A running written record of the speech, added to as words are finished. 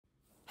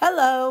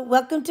Hello,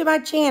 welcome to my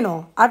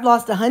channel. I've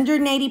lost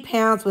 180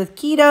 pounds with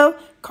keto,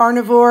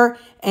 carnivore,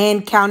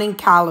 and counting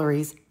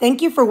calories.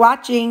 Thank you for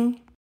watching.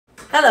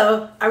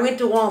 Hello, I went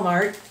to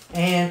Walmart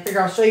and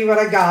figure I'll show you what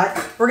I got.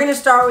 We're going to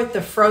start with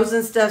the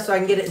frozen stuff so I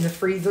can get it in the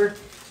freezer.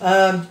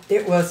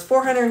 It was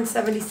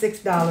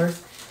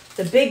 $476.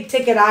 The big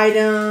ticket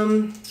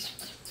item,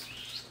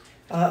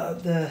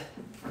 the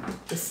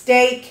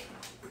steak,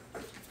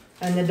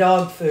 and the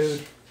dog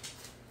food.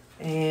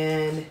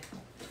 And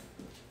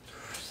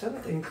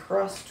something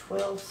crust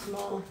 12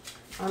 small.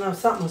 I don't know,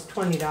 something was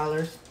 $20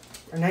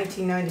 or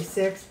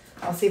 $19.96.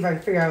 I'll see if I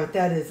can figure out what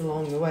that is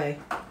along the way.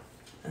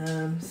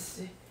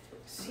 CRUST.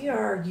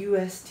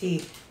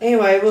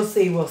 Anyway, we'll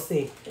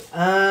see.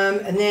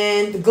 And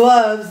then the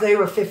gloves, they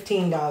were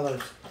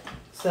 $15.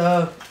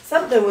 So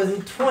something was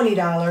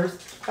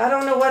 $20. I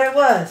don't know what it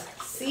was.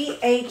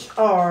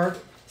 CHR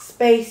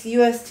space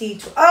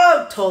UST.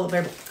 Oh, toilet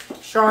paper.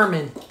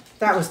 Charmin.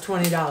 That was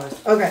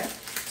 $20. Okay.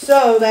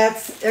 So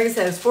that's, like I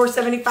said, it's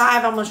 $475.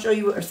 I'm going to show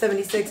you, or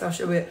 $76. I'll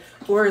show you what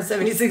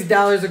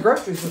 $476 of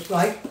groceries look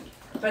like.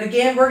 But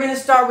again, we're going to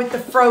start with the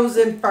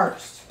frozen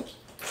first.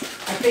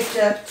 I picked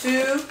up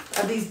 2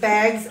 of these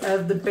bags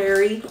of the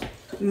berry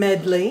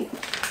medley.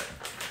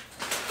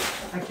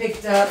 I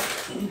picked up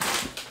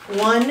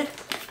 1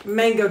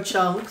 mango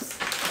chunks.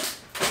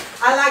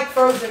 I like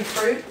frozen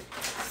fruit,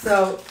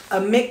 so a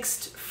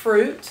mixed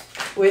fruit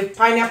with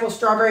pineapple,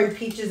 strawberry,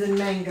 peaches, and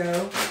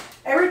mango.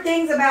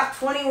 Everything's about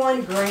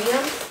 21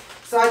 grams,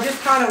 so I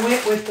just kind of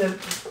went with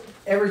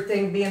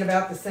everything being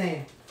about the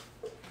same.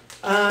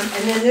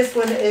 And then this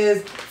one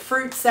is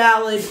fruit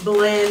salad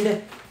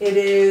blend. It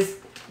is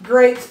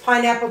grapes,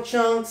 pineapple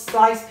chunks,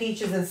 sliced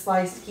peaches, and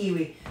sliced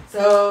kiwi.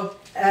 So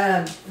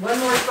one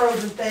more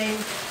frozen thing.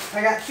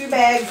 I got 2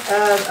 bags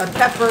of a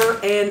pepper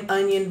and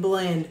onion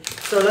blend.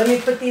 So let me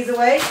put these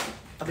away.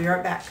 I'll be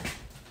right back.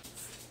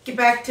 Get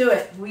back to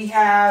it. We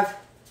have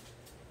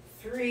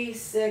 3,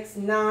 6,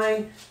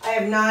 9. I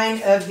have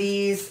 9 of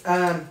these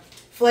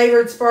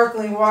flavored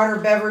sparkling water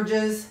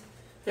beverages.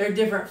 They're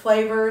different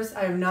flavors.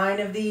 I have 9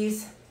 of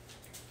these.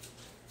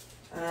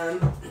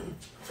 So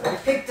I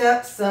picked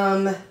up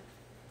some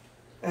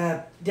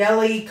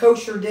deli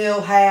kosher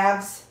dill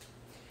halves.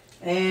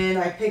 And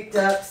I picked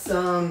up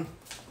some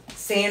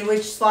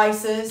sandwich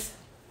slices.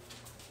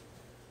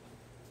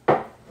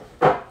 I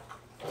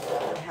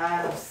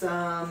have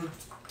some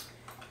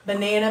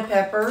banana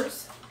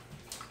peppers.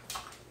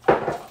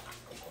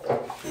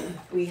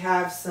 We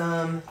have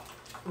some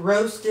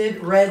roasted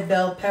red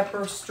bell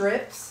pepper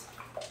strips.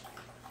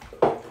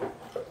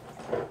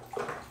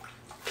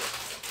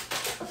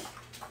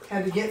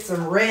 Had to get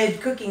some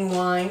red cooking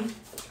wine.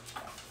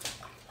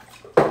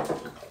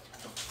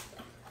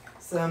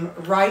 Some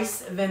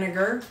rice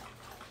vinegar.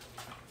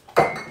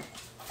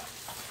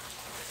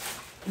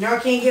 Now I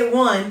can't get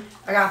 1.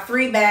 I got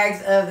 3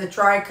 bags of the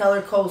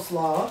tricolor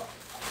coleslaw.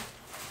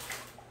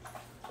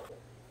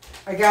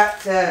 I got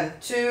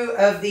 2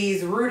 of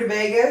these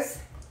rutabagas,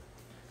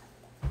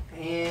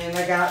 and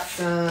I got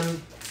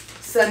some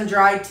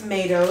sun-dried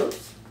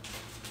tomatoes,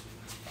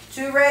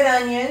 2 red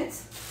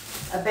onions,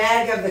 a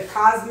bag of the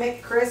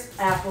Cosmic Crisp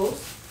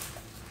apples.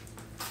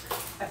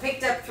 I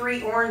picked up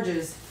 3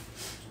 oranges.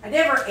 I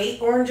never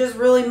ate oranges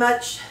really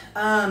much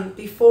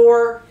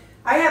before.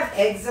 I have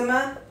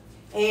eczema,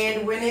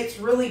 and when it's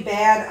really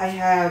bad, I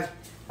have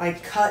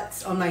like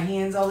cuts on my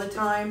hands all the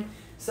time.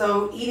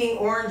 So eating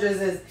oranges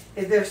is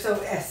they're so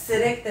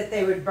acidic that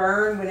they would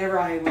burn whenever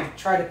I would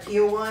try to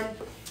peel one.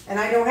 And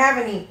I don't have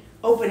any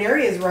open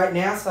areas right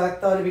now, so I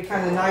thought it'd be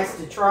kind of nice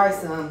to try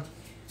some.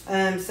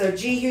 So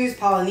G. Hughes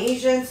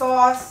Polynesian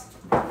sauce,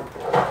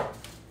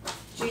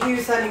 G.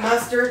 Hughes honey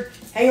mustard.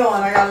 Hang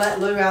on, I gotta let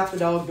Lou out the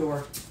dog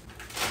door.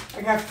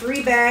 I got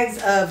 3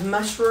 bags of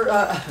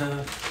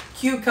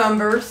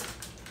cucumbers.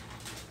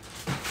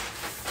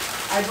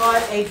 I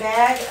bought a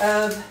bag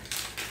of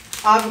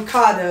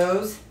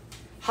avocados.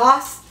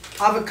 Haas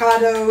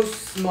avocado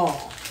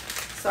small.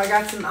 So I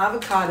got some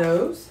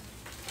avocados.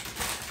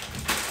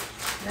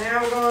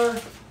 Now we're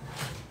gonna,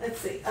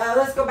 let's see.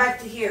 Let's go back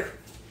to here.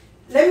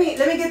 Let me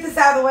get this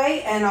out of the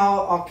way and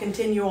I'll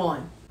continue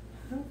on.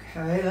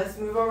 Okay, let's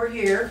move over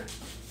here.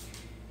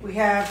 We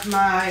have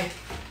I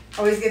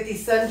always get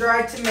these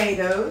sun-dried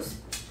tomatoes.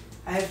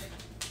 I have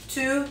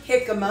 2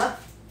 jicama.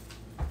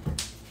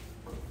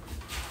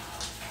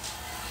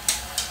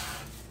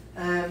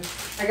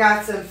 I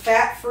got some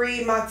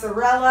fat-free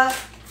mozzarella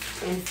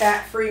and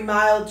fat-free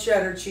mild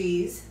cheddar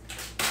cheese.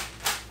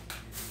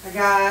 I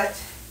got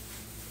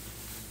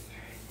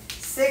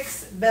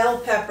 6 bell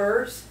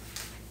peppers.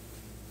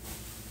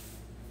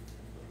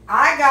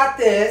 I got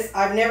this.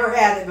 I've never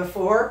had it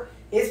before.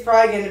 It's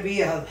probably going to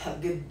be a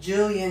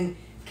gajillion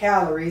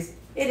calories.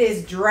 It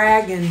is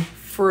dragon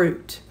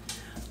fruit.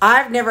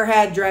 I've never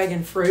had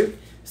dragon fruit,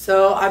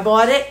 so I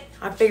bought it.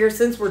 I figure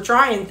since we're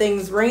trying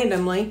things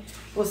randomly,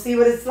 we'll see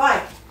what it's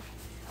like.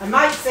 I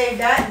might save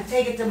that and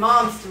take it to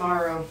Mom's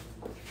tomorrow.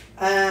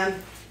 Gum.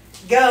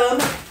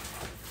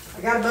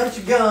 I got a bunch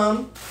of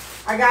gum.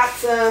 I got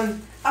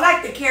some, I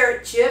like the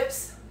carrot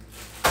chips.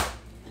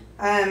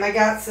 I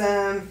got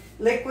some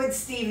liquid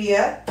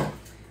stevia.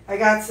 I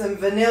got some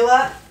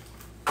vanilla.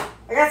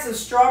 I got some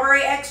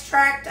strawberry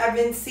extract. I've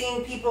been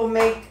seeing people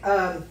make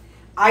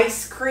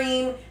ice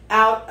cream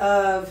out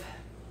of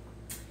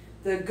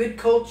the Good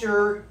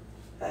Culture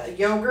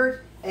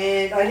yogurt,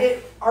 and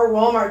our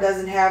Walmart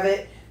doesn't have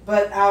it,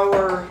 but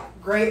our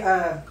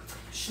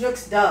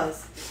Schnucks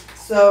does.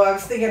 So I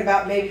was thinking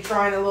about maybe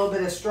trying a little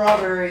bit of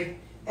strawberry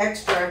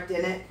extract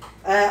in it.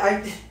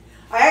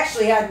 I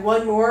actually had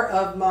one more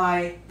of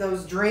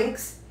those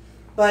drinks,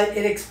 but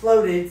it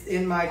exploded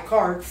in my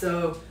cart,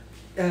 so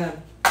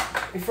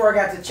before I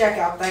got to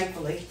checkout,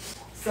 thankfully.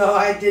 So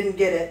I didn't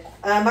get it.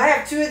 I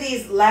have 2 of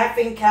these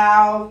Laughing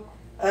Cow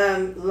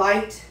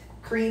light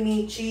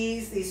creamy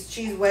cheese, these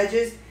cheese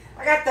wedges.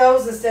 I got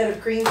those instead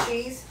of cream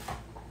cheese.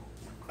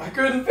 I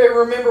couldn't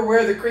remember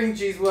where the cream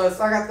cheese was,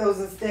 so I got those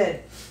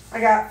instead. I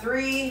got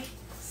 3,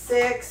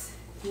 6,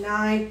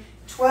 9,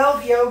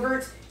 12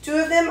 yogurts. 2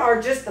 of them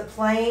are just the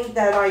plain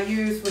that I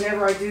use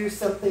whenever I do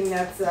something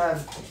that's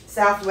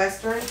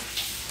Southwestern.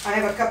 I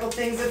have a couple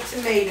things of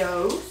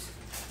tomatoes.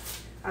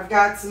 I've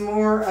got some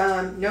more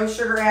no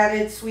sugar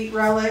added sweet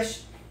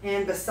relish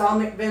and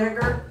balsamic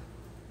vinegar.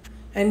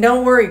 And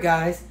don't worry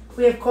guys,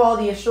 we have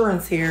quality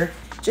assurance here,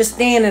 just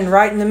standing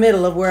right in the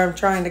middle of where I'm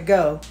trying to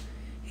go.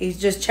 He's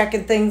just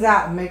checking things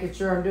out and making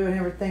sure I'm doing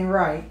everything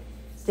right.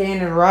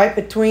 Standing right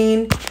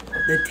between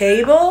the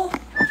table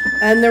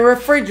and the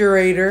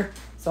refrigerator.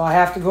 So I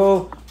have to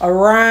go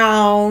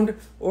around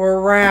or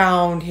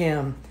around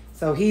him.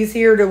 So he's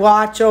here to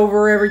watch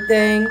over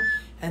everything,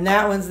 and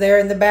that one's there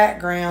in the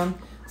background.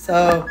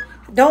 So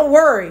don't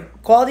worry,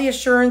 quality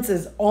assurance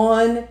is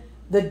on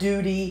the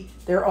duty.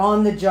 They're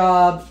on the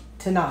job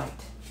tonight.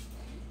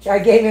 I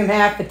gave him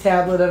half a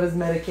tablet of his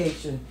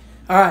medication.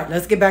 All right,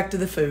 let's get back to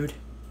the food.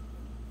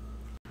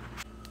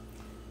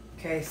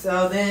 Okay,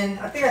 so then,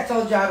 I think I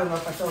told you, I don't know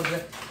if I told you,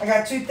 I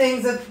got 2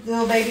 things of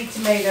little baby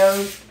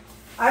tomatoes.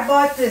 I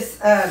bought this,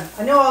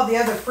 I know all the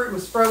other fruit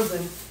was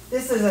frozen.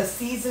 This is a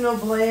seasonal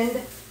blend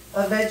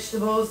of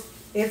vegetables.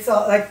 It's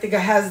all, like, it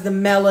has the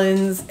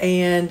melons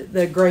and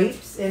the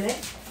grapes in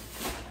it.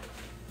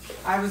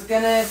 I was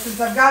gonna, since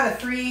I've got a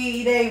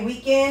 3-day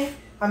weekend,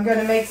 I'm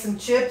gonna make some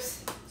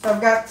chips. So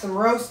I've got some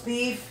roast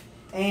beef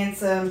and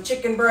some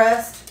chicken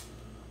breast.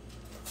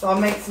 So I'll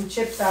make some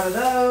chips out of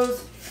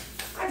those.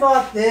 I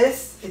bought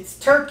this. It's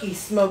turkey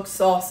smoked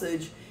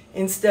sausage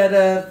instead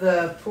of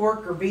the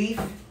pork or beef.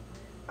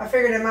 I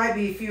figured it might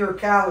be fewer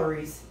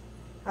calories.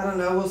 I don't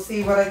know. We'll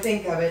see what I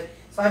think of it.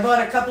 So I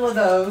bought a couple of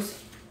those.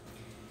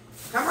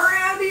 Come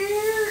around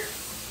here.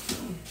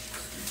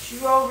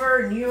 You over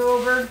and you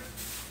over.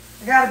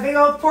 I got a big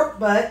old pork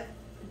butt.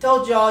 I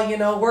told y'all, you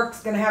know,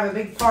 work's going to have a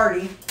big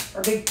party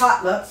or big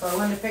potluck, so I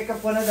wanted to pick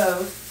up one of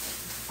those.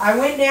 I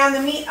went down the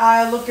meat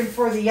aisle looking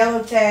for the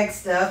yellow tag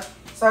stuff.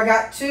 So I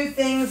got 2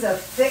 things of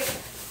thick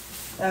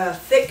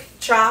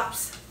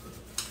chops.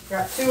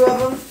 Got 2 of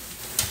them.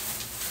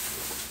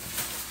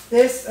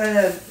 This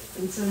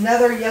it's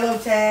another yellow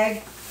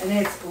tag, and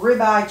it's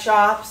ribeye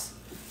chops.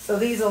 So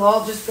these will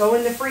all just go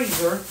in the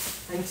freezer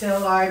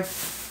until I'm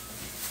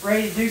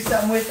ready to do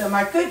something with them.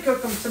 I could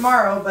cook them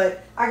tomorrow,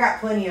 but I got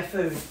plenty of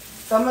food.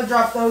 So I'm going to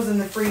drop those in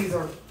the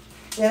freezer.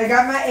 Then I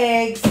got my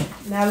eggs.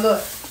 Now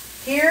look,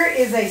 here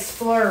is a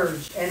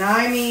splurge. And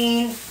I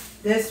mean,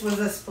 this was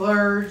a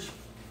splurge.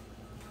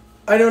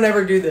 I don't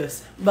ever do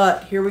this,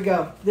 but here we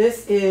go.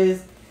 This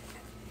is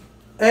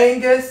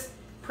Angus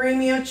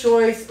Premium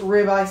Choice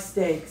Ribeye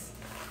Steaks.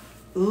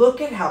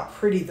 Look at how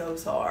pretty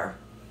those are.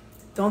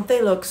 Don't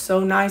they look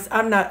so nice?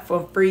 I'm not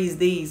going to freeze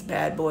these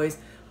bad boys.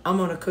 I'm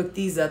going to cook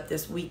these up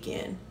this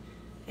weekend.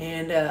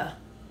 And,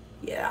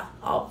 yeah,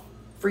 I'll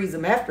freeze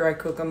them after I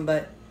cook them.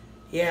 But,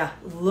 yeah,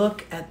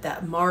 look at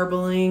that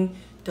marbling.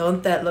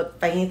 Don't that look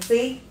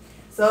fancy?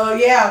 So,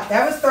 yeah,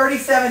 that was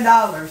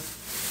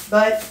 $37.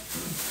 But,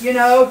 you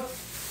know,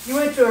 you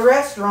went to a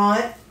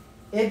restaurant,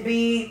 it'd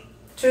be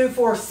 2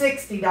 for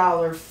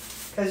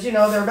 $60. Because, you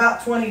know, they're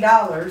about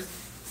 $20.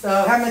 So,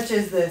 how much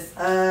is this?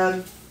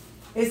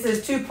 It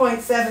says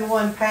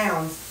 2.71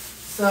 pounds.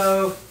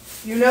 So,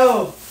 you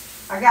know,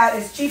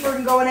 it's cheaper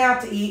than going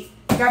out to eat.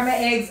 I got my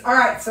eggs. All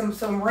right,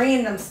 some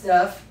random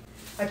stuff.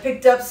 I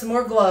picked up some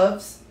more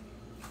gloves.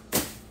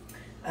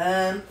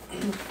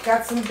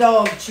 Got some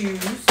dog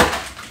chews,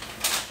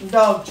 some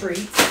dog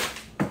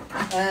treats.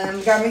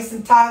 Got me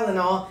some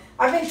Tylenol.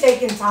 I've been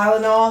taking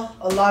Tylenol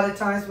a lot of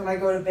times when I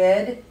go to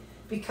bed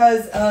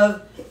because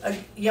of,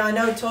 yeah, I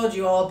know I told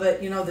you all,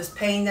 but you know, this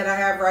pain that I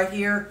have right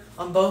here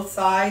on both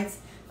sides.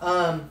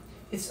 I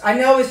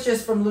know it's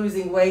just from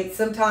losing weight.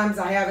 Sometimes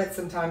I have it,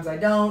 sometimes I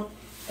don't.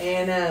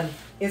 And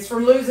it's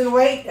from losing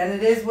weight, and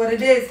it is what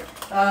it is.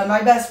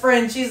 My best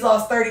friend, she's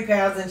lost 30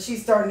 pounds, and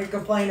she's starting to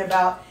complain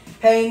about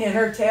pain in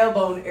her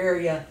tailbone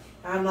area.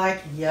 I'm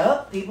like,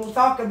 yup, people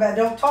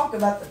don't talk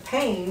about the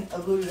pain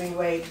of losing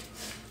weight.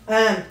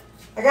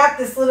 I got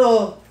this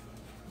little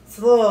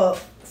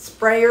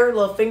sprayer,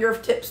 little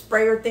fingertip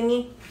sprayer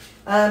thingy.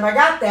 I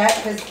got that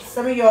because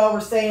some of y'all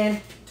were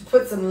saying to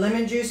put some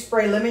lemon juice,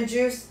 spray lemon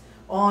juice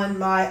on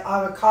my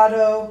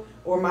avocado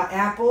or my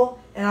apple.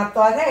 And I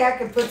thought, hey, I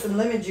could put some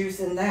lemon juice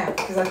in that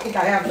because I think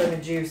I have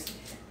lemon juice.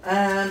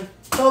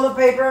 Toilet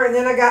paper, and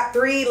then I got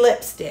 3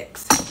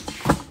 lipsticks.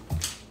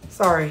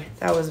 Sorry,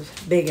 that was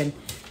big.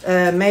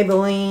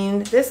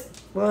 Maybelline. This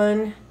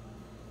one,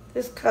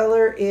 this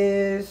color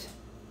is,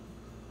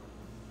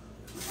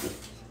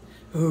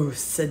 ooh,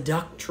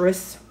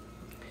 Seductress.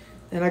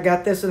 And I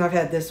got this one. I've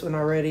had this one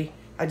already.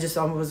 I just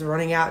was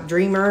running out.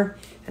 Dreamer.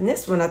 And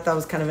this one I thought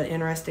was kind of an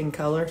interesting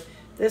color.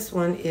 This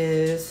one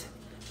is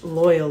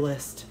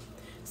Loyalist.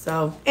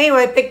 So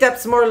anyway, picked up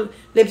some more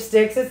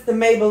lipsticks. It's the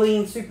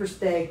Maybelline Super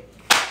Stay.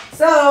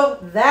 So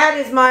that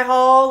is my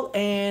haul,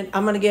 and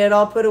I'm going to get it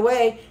all put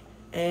away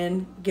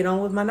and get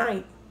on with my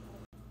night.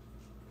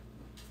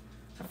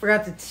 I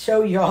forgot to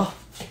show y'all.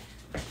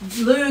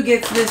 Lou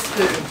gets this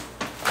food.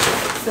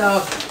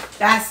 So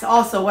that's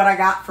also what I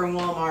got from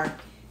Walmart.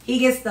 He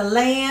gets the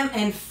lamb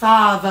and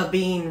fava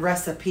bean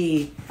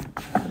recipe.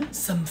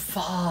 Some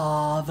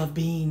fava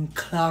bean,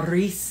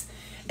 Clarice,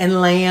 and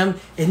lamb.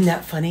 Isn't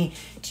that funny?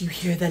 Do you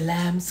hear the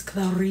lambs,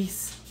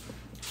 Clarice?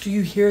 Do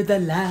you hear the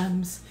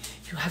lambs?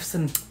 You have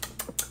some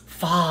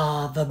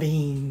fava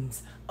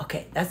beans.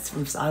 Okay, that's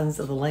from Silence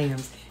of the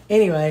Lambs.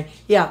 Anyway,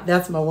 yeah,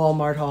 that's my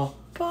Walmart haul.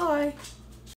 Bye.